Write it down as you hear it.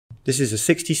This is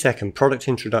a 60-second product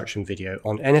introduction video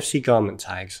on NFC garment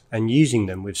tags and using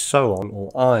them with sew-on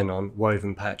or iron-on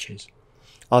woven patches.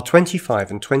 Our 25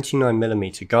 and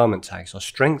 29mm garment tags are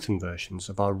strengthened versions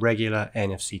of our regular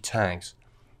NFC tags.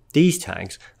 These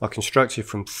tags are constructed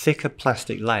from thicker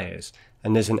plastic layers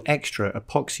and there's an extra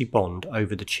epoxy bond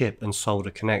over the chip and solder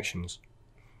connections.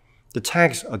 The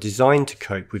tags are designed to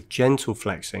cope with gentle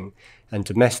flexing and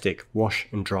domestic wash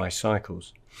and dry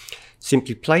cycles.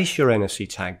 Simply place your NFC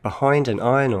tag behind an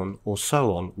iron-on or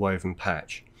sew-on woven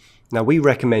patch. Now we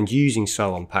recommend using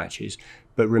sew-on patches,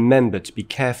 but remember to be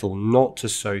careful not to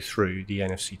sew through the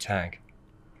NFC tag.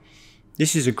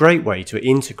 This is a great way to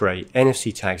integrate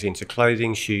NFC tags into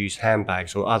clothing, shoes,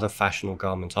 handbags or other fashionable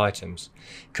garment items,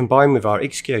 combined with our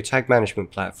Ixkio tag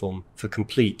management platform for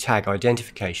complete tag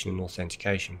identification and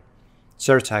authentication.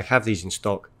 Ceratag have these in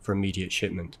stock for immediate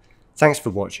shipment. Thanks for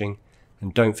watching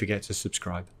and don't forget to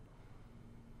subscribe.